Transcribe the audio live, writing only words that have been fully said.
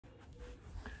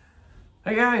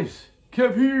Hey guys,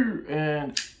 Kev here,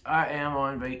 and I am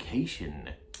on vacation.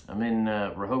 I'm in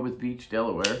Rehoboth Beach,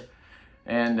 Delaware,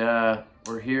 and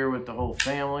we're here with the whole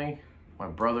family. My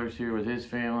brother's here with his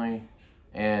family,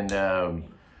 and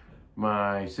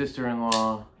my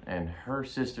sister-in-law and her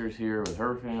sister's here with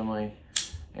her family,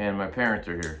 and my parents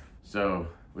are here. So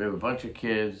we have a bunch of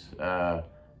kids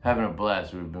having a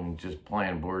blast. We've been just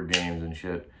playing board games and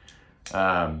shit.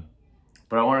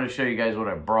 But I wanted to show you guys what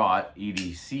I brought,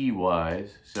 EDC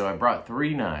wise. So I brought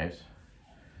 3 knives,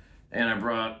 and I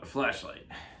brought a flashlight.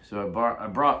 So I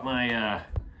brought my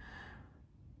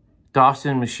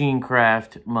Dawson Machine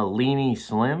Craft Mahlini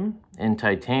Slim in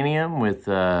titanium with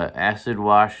acid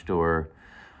washed or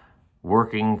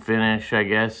working finish, I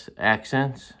guess,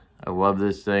 accents. I love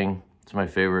this thing. It's my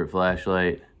favorite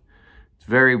flashlight. It's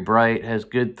very bright, has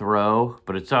good throw,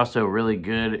 but it's also really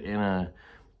good in a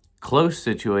close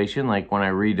situation, like when I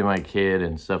read to my kid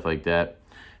and stuff like that.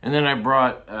 And then I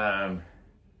brought a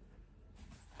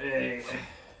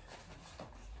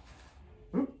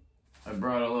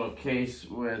little case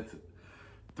with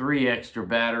 3 extra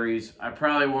batteries. I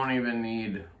probably won't even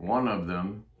need one of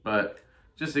them, but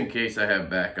just in case I have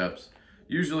backups.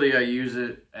 Usually I use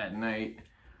it at night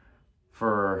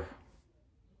for,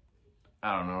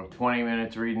 I don't know, 20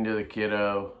 minutes reading to the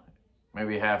kiddo,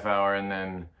 maybe a half hour, and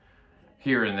then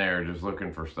here and there just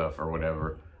looking for stuff or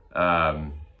whatever.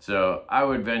 So I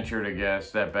would venture to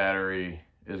guess that battery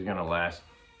is gonna last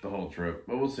the whole trip,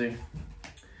 but we'll see.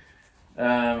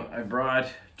 I brought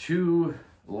 2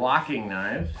 locking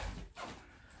knives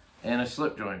and a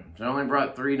slip joint. So I only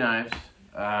brought 3 knives.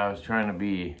 I was trying to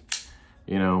be,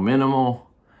 you know, minimal.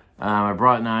 I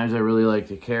brought knives I really like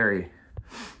to carry.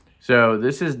 So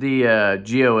this is the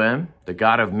GOM, the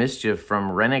God of Mischief,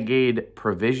 from Renegade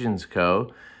Provisions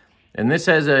Co. And this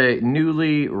has a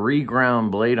newly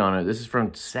reground blade on it. This is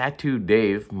from Stout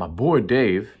Dave, my boy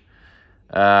Dave.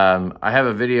 I have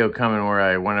a video coming where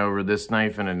I went over this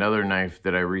knife and another knife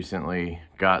that I recently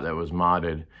got that was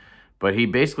modded. But he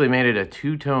basically made it a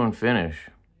 2-tone finish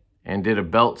and did a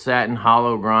belt satin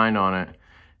hollow grind on it.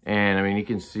 And I mean, you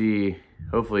can see,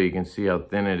 hopefully you can see how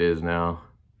thin it is now.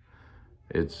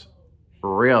 It's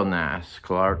real nice,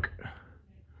 Clark.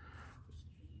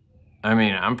 I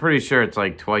mean, I'm pretty sure it's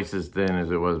like twice as thin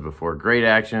as it was before. Great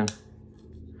action.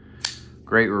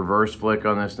 Great reverse flick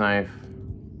on this knife.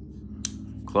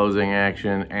 Closing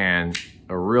action and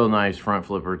a real nice front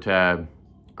flipper tab.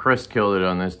 Chris killed it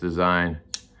on this design.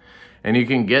 And you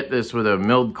can get this with a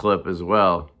milled clip as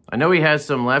well. I know he has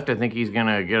some left. I think he's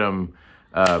gonna get them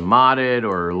modded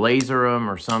or laser them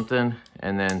or something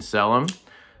and then sell them.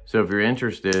 So if you're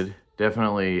interested,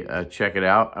 definitely check it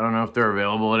out. I don't know if they're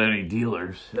available at any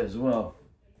dealers as well.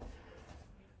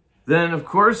 Then, of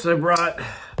course, I brought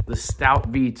the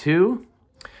Stout V2.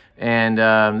 And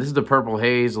this is the Purple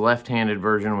Haze left-handed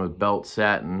version with belt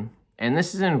satin. And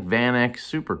this is in Van X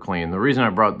Super Clean. The reason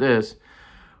I brought this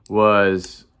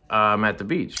was I'm at the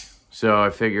beach. So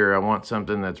I figure I want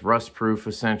something that's rust-proof,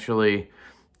 essentially.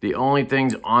 The only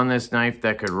things on this knife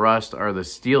that could rust are the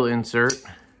steel insert,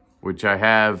 which I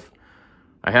have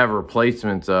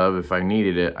replacements of if I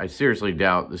needed it. I seriously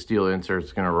doubt the steel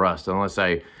insert's gonna rust unless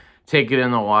I take it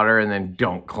in the water and then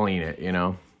don't clean it, you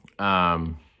know?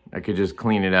 I could just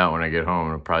clean it out when I get home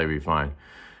and it'll probably be fine.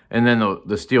 And then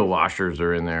the steel washers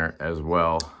are in there as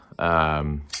well.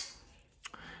 And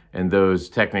those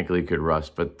technically could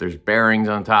rust, but there's bearings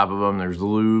on top of them. There's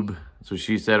lube, that's what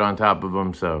she said, on top of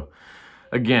them. So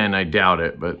again, I doubt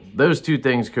it, but those 2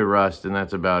 things could rust, and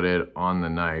that's about it on the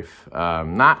knife.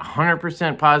 Not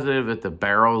 100% positive that the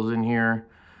barrels in here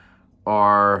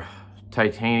are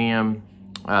titanium.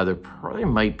 There probably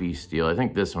might be steel. I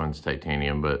think this one's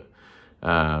titanium, but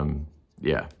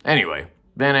yeah. Anyway,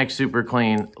 Van X Super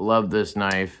Clean. Love this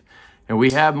knife. And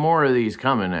we have more of these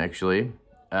coming, actually.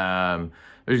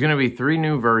 There's going to be 3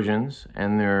 new versions,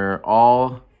 and they're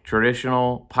all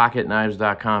traditional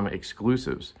PocketKnives.com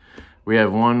exclusives. We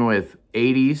have one with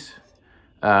 80s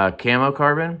camo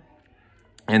carbon,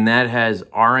 and that has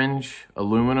orange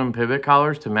aluminum pivot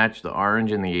collars to match the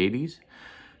orange in the 80s.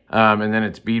 And then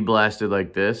it's bead blasted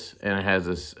like this, and it has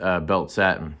this belt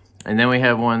satin. And then we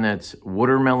have one that's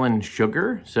watermelon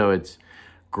sugar, so it's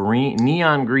green,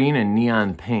 neon green and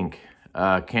neon pink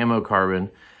camo carbon,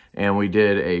 and we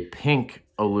did a pink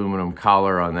aluminum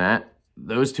collar on that.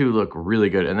 Those 2 look really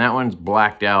good, and that one's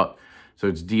blacked out. So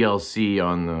it's DLC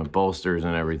on the bolsters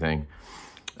and everything.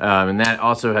 And that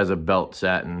also has a belt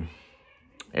satin.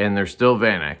 And they're still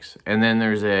Van X. And then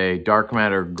there's a Dark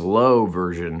Matter Glow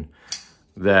version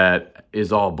that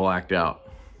is all blacked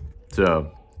out.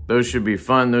 So those should be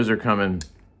fun. Those are coming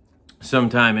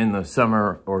sometime in the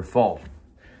summer or fall.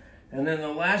 And then the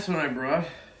last one I brought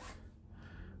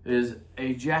is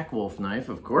a Jack Wolf knife,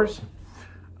 of course.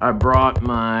 I brought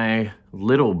my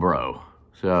Little Bro.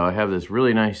 So I have this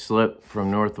really nice slip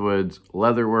from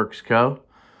Northwoodsleatherworksco.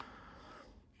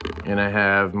 And I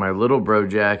have my Little Bro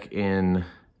Jack in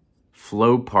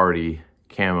Flow Party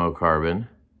camo carbon.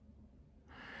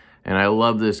 And I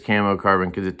love this camo carbon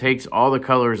because it takes all the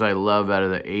colors I love out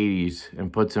of the 80s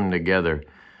and puts them together.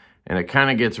 And it kind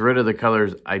of gets rid of the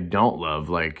colors I don't love,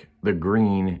 like the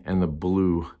green and the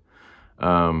blue.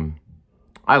 I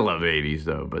love 80s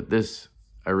though, but this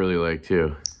I really like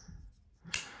too.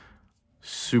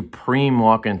 Supreme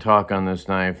walk and talk on this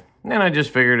knife. And I just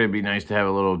figured it'd be nice to have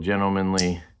a little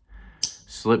gentlemanly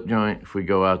slip joint if we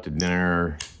go out to dinner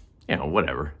or, you know,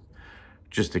 whatever.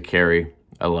 Just to carry.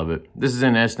 I love it. This is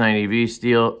an S90V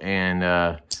steel,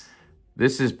 and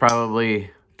this is probably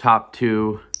top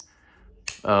 2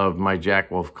 of my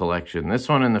Jack Wolf collection. This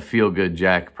one and the Feel Good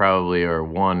Jack probably are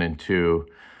 1 and 2.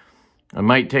 I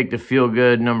might take the Feel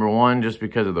Good number 1 just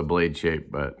because of the blade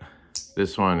shape, but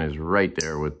this one is right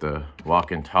there with the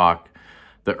walk and talk.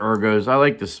 The ergos, I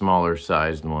like the smaller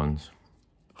sized ones.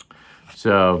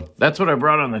 So that's what I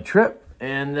brought on the trip,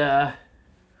 and yeah.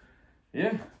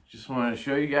 Just wanted to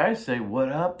show you guys, say what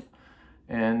up,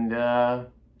 and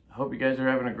hope you guys are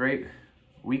having a great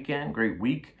weekend, great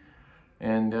week,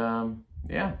 and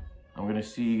yeah, I'm gonna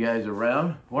see you guys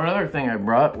around. One other thing I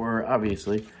brought were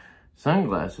obviously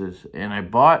sunglasses, and I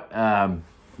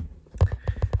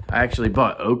actually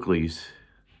bought Oakley's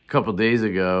a couple days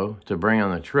ago to bring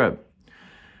on the trip,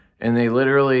 and they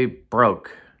literally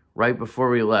broke right before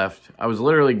we left. I was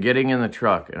literally getting in the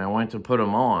truck, and I went to put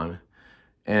them on,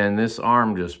 and this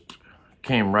arm just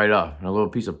came right off, and a little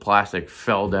piece of plastic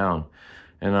fell down.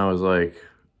 And I was like,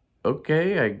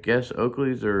 okay, I guess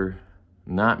Oakley's are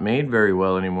not made very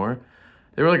well anymore.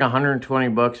 They were like 120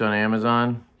 bucks on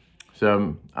Amazon.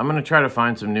 So I'm gonna try to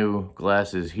find some new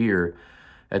glasses here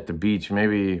at the beach.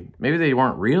 Maybe they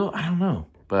weren't real, I don't know,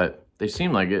 but they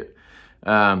seem like it.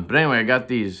 But anyway, I got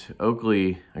these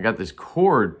Oakley, I got this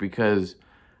cord because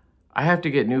I have to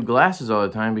get new glasses all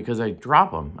the time because I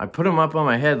drop them. I put them up on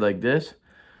my head like this,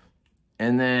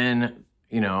 and then,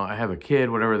 you know, I have a kid,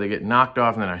 whatever, they get knocked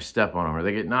off and then I step on them, or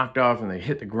they get knocked off and they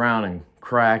hit the ground and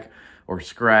crack or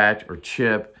scratch or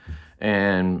chip.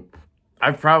 And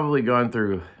I've probably gone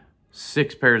through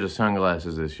 6 pairs of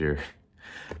sunglasses this year.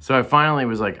 So I finally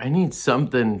was like, I need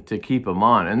something to keep them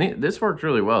on. And this worked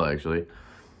really well, actually.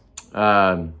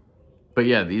 But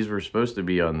yeah, these were supposed to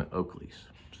be on the Oakleys.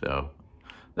 So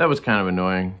that was kind of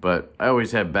annoying, but I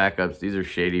always have backups. These are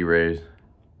Shady Rays.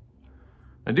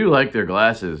 I do like their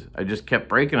glasses. I just kept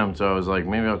breaking them, so I was like,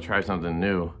 maybe I'll try something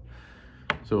new.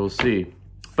 So we'll see.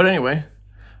 But anyway,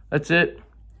 that's it.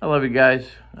 I love you guys.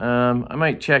 I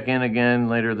might check in again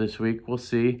later this week. We'll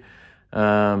see.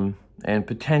 And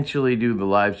potentially do the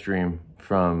live stream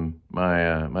from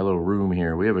my my little room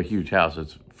here. We have a huge house.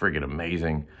 It's freaking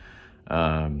amazing.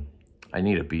 I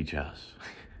need a beach house.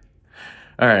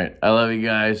 All right, I love you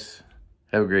guys.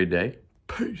 Have a great day.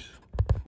 Peace.